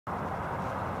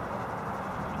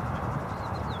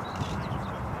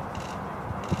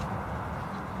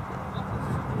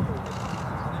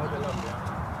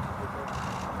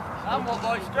Come on,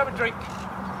 boys, grab a drink.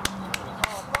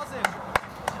 Oh, buzzing.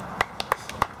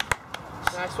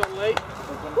 Nice one, Lee.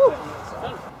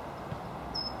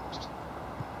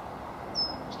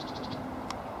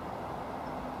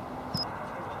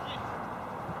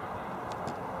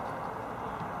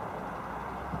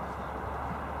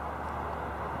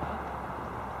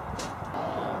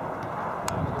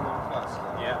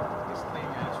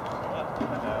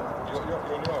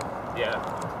 Yeah.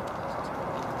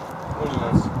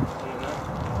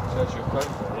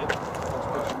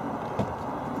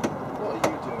 What are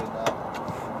you doing now?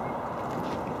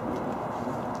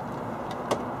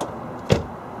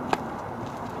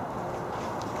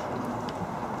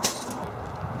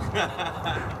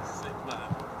 Sick man.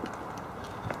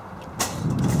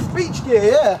 Beach gear,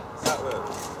 yeah. Exactly.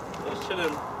 Just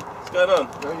chilling. What's going on?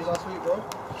 Where were you last week, bro?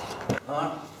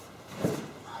 Alright,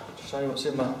 show you what's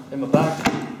in my bag.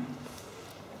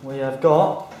 We have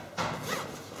got,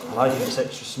 I like it's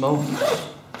extra small.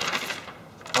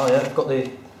 Oh yeah, I've got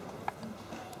the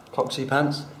coxie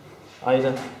pants.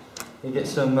 Ada, you get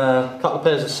some couple of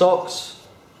pairs of socks,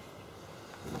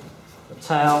 a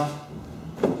towel.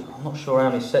 I'm not sure how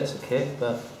many sets of kit,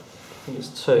 but I think it's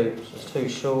 2. So it's 2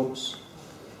 shorts.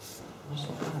 That's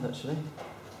not bad actually.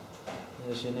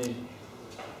 There's your new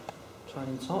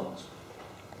training tops.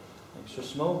 Extra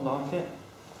small, like it.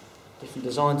 Different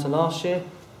design to last year.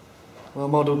 Well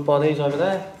modelled by these over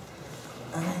there.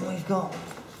 And then we've got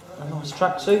a nice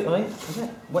tracksuit, I think, is it?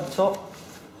 Wet top,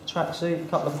 tracksuit, a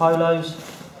couple of polos.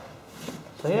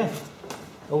 So yeah,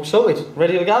 all sorted,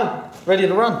 ready to go, ready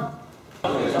to run.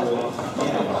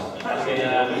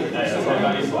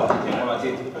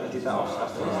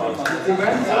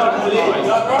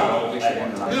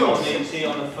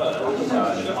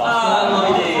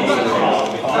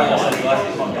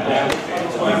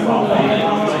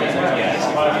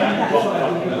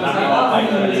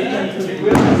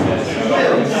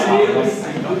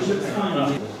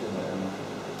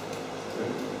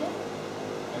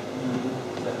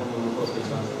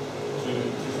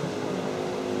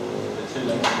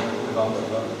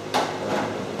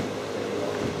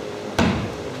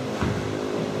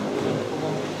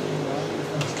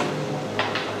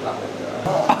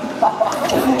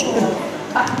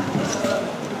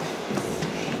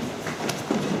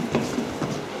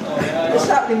 What's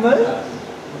happening, mate?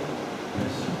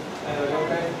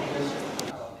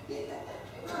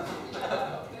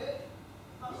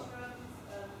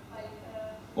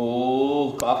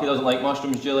 Oh, Clarky doesn't like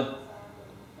mushrooms, Julie.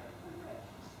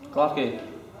 Clarky.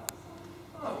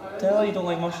 Tell her you don't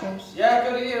like mushrooms. Yeah,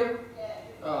 good to you.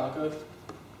 Oh, good.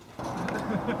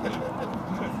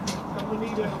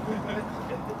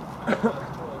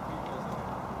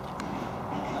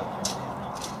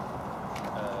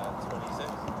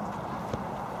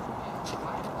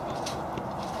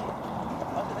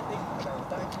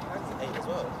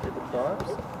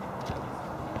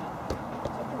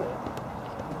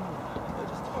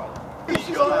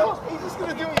 He's just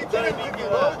going to do what you did.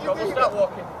 Stop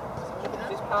walking.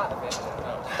 It's part of it.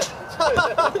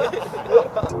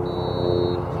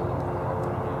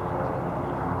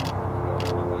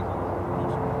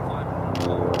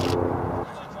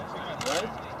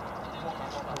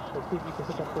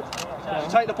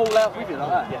 Take the ball out with you like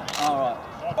that? Yeah. Alright.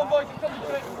 Come on, boys,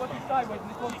 concentrate on what you sideways and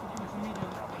this one's give us a medium.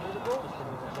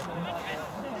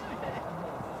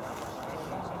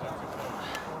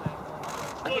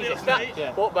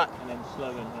 Yeah. Walk back. And then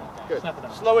slow in. Yeah. Good. Snap it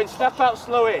down. Slow in, step out,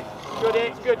 slow in. Good,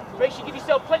 it's good. Make sure you give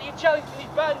yourself plenty of challenge for these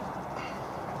bends.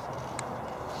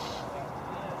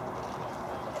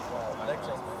 Legs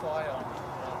on fire.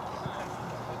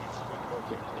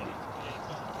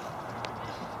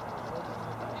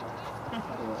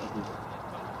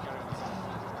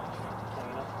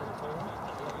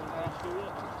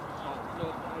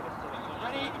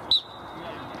 Ready?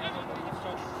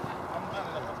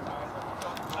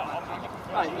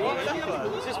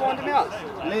 Is this winding me up?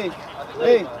 Lee.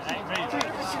 Lee.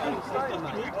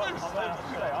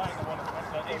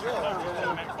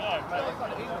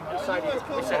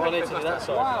 I need to do that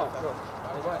side. Wow.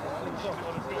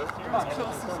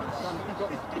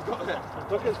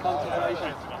 Look at his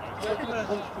concentration.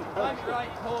 Right,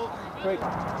 hold. Great.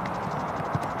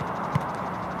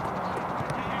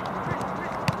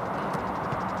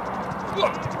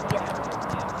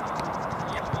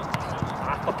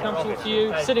 Comfortable for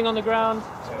you, sitting on the ground.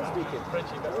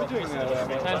 We're doing So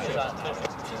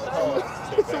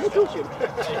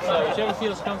whichever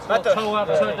feels comfortable, toe up,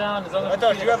 toe down, as long as do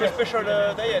you have a special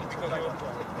day in?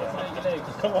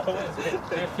 come on. Do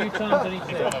a few times on each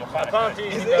leg. I can't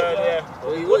eat yeah.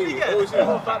 What did you get? What was it?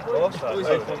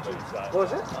 What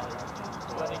was it?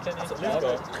 Kenny. That's what you've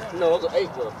got. No, I've got 8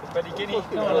 though. Freddie Guinea.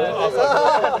 Come on,